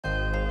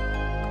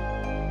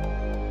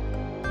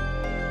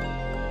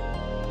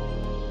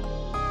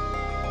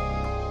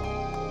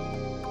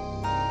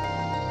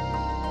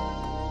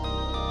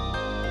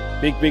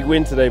Big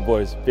win today,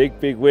 boys.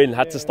 Big win.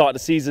 Had to start the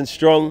season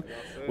strong.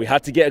 We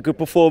had to get a good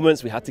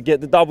performance. We had to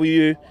get the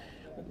W.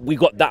 We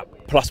got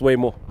that plus way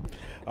more.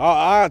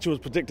 I actually was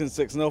predicting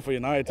 6-0 for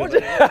United.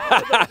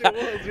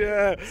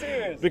 Yeah.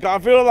 Serious?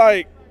 Because I feel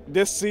like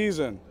this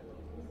season,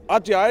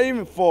 actually I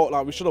even thought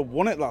like we should have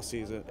won it last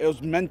season. It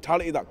was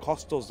mentality that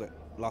cost us it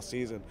last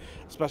season,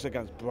 especially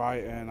against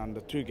Brighton and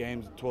the 2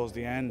 games towards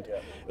the end. Yeah.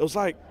 It was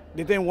like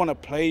they didn't want to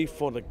play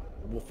for the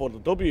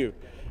W,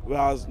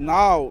 whereas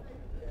now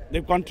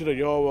they've gone to the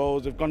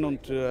Euros, they've gone on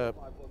to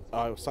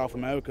South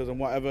Americas and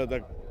whatever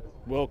the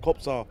World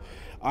Cups are,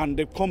 and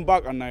they've come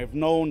back and they've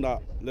known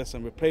that,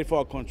 listen, we played for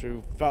our country,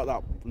 we felt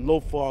that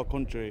love for our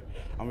country,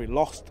 and we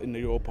lost in the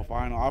Europa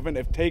final. I think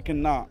they've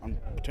taken that and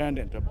turned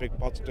it into a big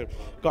positive,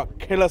 got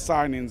killer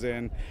signings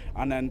in,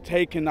 and then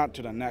taking that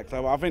to the next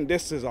level. I think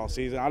this is our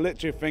season. I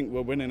literally think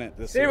we're winning it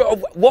this season.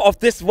 What of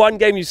this one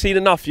game you've seen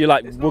enough, you're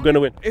like, we're going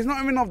to win? It's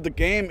not even of the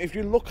game. If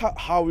you look at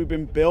how we've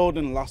been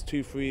building the last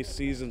 2-3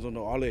 seasons under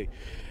Ollie,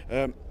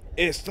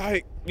 it's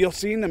like you're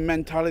seeing the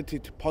mentality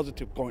to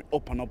positive going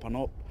up and up and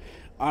up.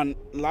 And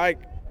like,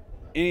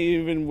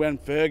 even when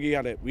Fergie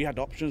had it, we had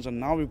options, and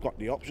now we've got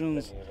the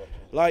options.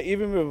 Like,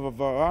 even with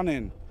Varane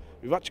in,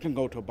 we actually can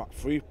go to a back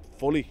three,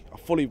 a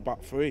fully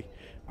back three.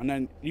 And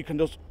then you can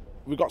just,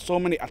 we've got so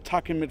many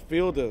attacking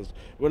midfielders.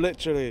 We're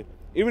literally,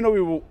 even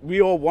though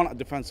we all want a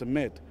defensive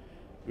mid,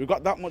 we've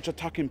got that much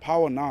attacking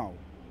power now.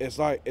 It's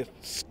like, it's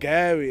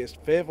scary, it's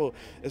fearful.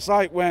 It's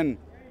like when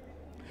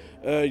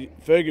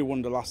Fergie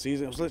won the last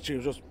season. It was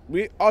literally just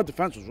our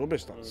defence was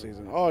rubbish that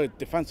season. Our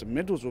defensive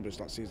mid was rubbish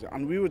that season,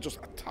 and we were just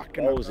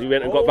attacking. So he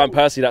went and got Van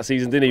Persie that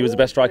season, didn't he? He was the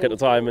best striker at the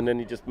time, and then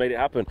he just made it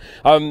happen.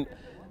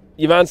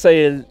 Your man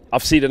saying,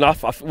 "I've seen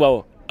enough."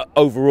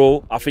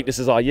 Overall, I think this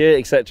is our year,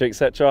 etc.,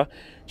 etc.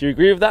 Do you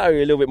agree with that, or are you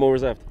a little bit more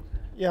reserved?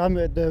 Yeah,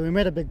 we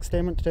made a big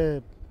statement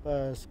today,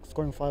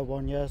 scoring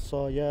 5-1. Yeah,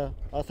 so yeah,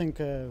 I think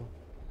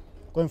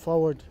going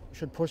forward we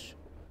should push,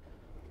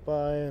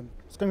 but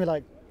it's gonna be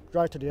like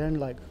right to the end,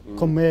 like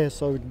come May.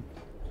 So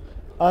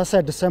I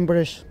said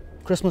December-ish,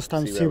 Christmas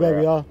time, see where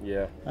we are,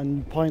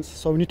 and points.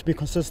 So we need to be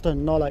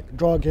consistent, not like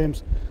draw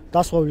games.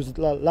 That's what we was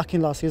lacking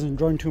last season,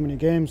 drawing too many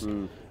games.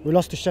 We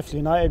lost to Sheffield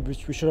United,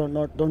 which we should have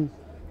not done.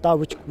 That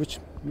which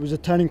was a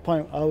turning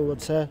point, I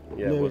would say,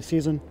 in the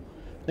season.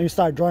 Then we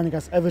started drawing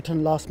against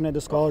Everton last minute. They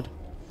scored.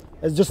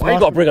 It's just why you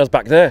got to bring us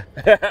back there?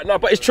 No,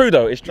 but it's true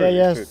though. It's true.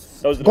 Yeah,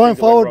 yes. Going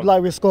forward,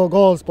 like we score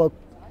goals, but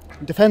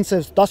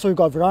defensive, that's why we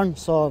got Varane.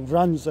 So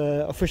Varane's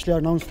officially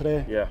announced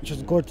today, which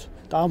is good.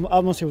 The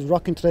atmosphere was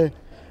rocking today.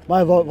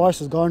 My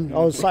voice is gone. I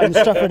was sat in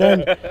the Stratford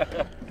end.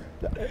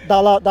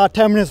 That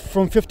 10 minutes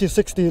from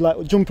 50-60,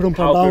 like jumping up and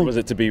down. How good was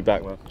it to be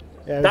back, man?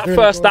 Yeah,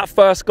 that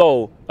first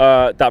goal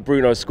that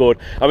Bruno scored.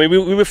 I mean,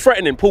 we were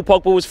threatening. Paul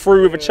Pogba was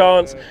through with a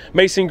chance.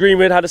 Mason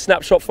Greenwood had a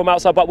snapshot from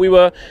outside, but we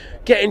were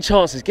getting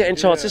chances,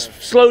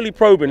 just slowly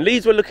probing.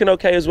 Leeds were looking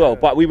okay as well,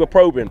 but we were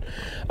probing.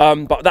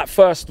 But that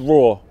first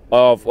roar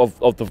of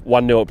the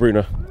 1-0 at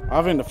Bruno.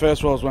 I think the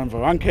first roar was when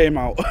Varane came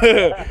out.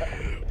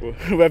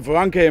 When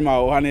Varane came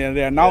out and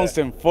they announced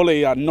him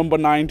fully at number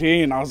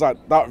 19, I was like,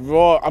 that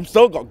roar. I'm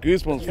still got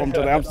goosebumps from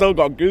today. I'm still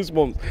got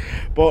goosebumps.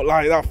 But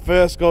like that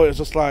first goal, it's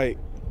just like,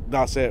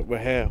 that's it, we're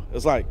here.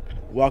 It's like,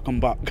 welcome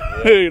back.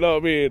 You know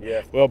what I mean?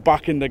 Yeah. We're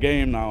back in the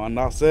game now, and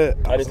that's it.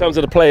 And in terms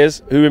of the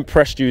players, who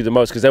impressed you the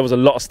most? Because there was a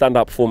lot of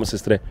standout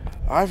performances today.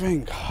 I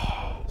think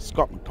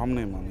Scott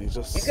McTominay, man.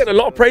 He's getting a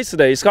lot of praise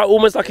today. It's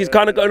almost like he's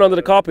kind of going under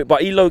the carpet,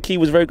 but he low-key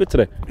was very good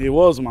today. He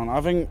was, man.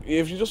 I think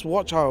if you just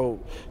watch how,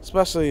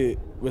 especially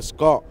with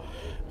Scott,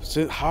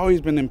 how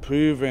he's been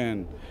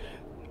improving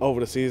over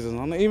the season,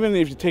 and even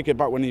if you take it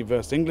back when he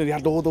versed England, he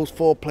had all those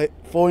four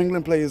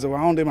England players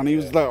around him, and he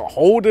was like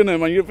holding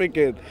him, and you're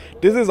thinking,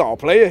 this is our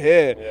player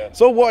here.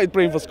 So what, he's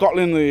playing for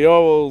Scotland in the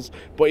Euros,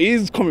 but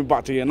he's coming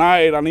back to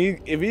United, and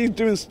if he's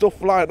doing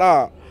stuff like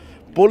that,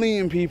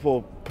 bullying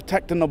people,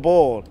 protecting the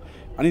ball,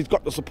 and he's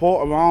got the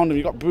support around him.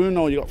 You got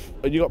Bruno, you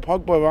got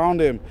Pogba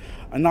around him,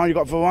 and now you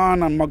got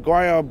Varane and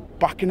Maguire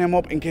backing him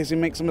up in case he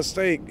makes a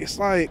mistake. It's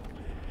like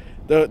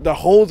the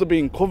holes are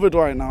being covered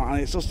right now, and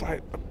it's just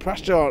like the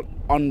pressure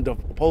on the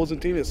opposing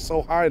team is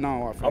so high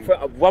now. I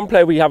think one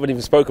player we haven't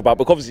even spoke about,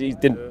 because obviously he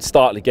didn't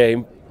start the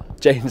game,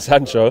 Jadon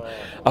Sancho.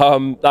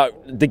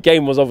 The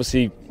game was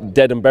obviously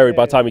dead and buried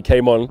by the time he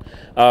came on.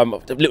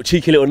 A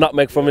cheeky little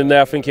nutmeg from him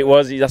there, I think it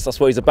was. That's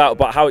what he's about.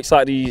 But how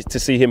excited are you to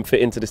see him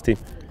fit into this team?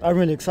 I'm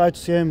really excited to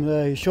see him.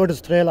 He showed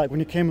us today, like when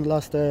he came in the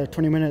last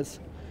 20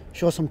 minutes,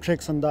 showed some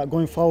tricks, and that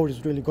going forward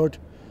is really good.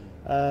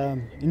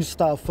 He needs to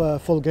start a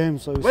full game.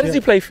 So where does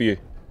he play for you?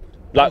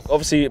 Like,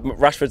 obviously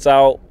Rashford's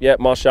out,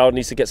 Martial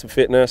needs to get some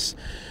fitness.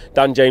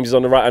 Dan James is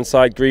on the right hand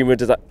side.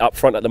 Greenwood is up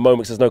front at the moment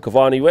because there's no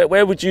Cavani.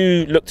 Where would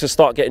you look to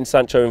start getting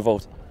Sancho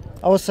involved?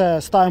 I would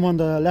start him on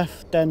the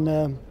left,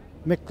 then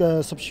make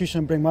the substitution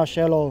and bring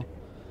Martial or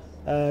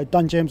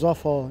Dan James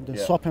off, or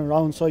swap him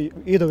around. So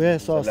either way,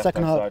 so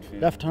second half,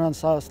 left hand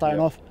side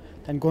starting off,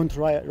 then going to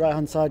right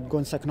hand side,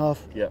 going second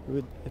half.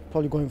 We're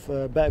probably going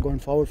for better going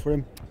forward for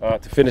him.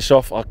 To finish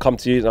off, I'll come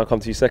to you, and I'll come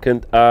to you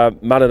second.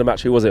 Man of the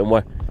match, who was it and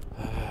why?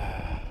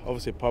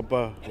 obviously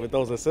Pogba with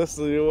those assists.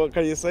 What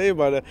can you say?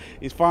 But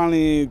he's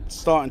finally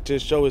starting to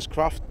show his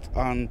craft,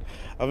 and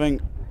I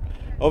think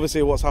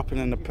obviously what's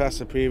happened in the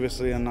press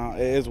previously and that,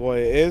 it is what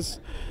it is.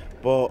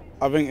 But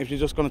I think if you're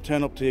just going to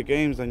turn up to your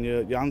games, then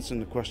you're answering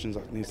the questions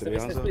that needs to be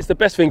answered. It's the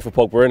best thing for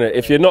Pogba, isn't it?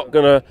 If you're not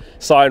going to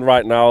sign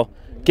right now,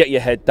 get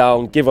your head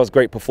down, give us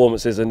great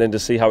performances, and then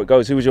just see how it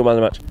goes. Who was your man of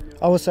the match?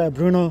 I would say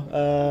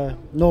Bruno.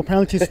 No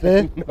penalties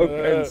today. No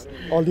pens.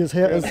 All these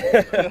haters.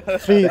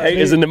 Three.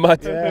 Haters in the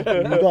mud.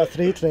 Yeah, we got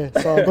 3 today.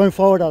 So going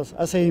forward,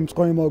 I say him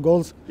scoring more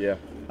goals. Yeah.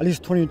 At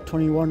least 20,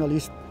 21, at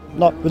least.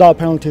 Not without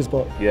penalties,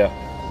 but yeah,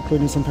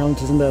 including some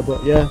penalties in there.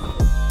 But yeah.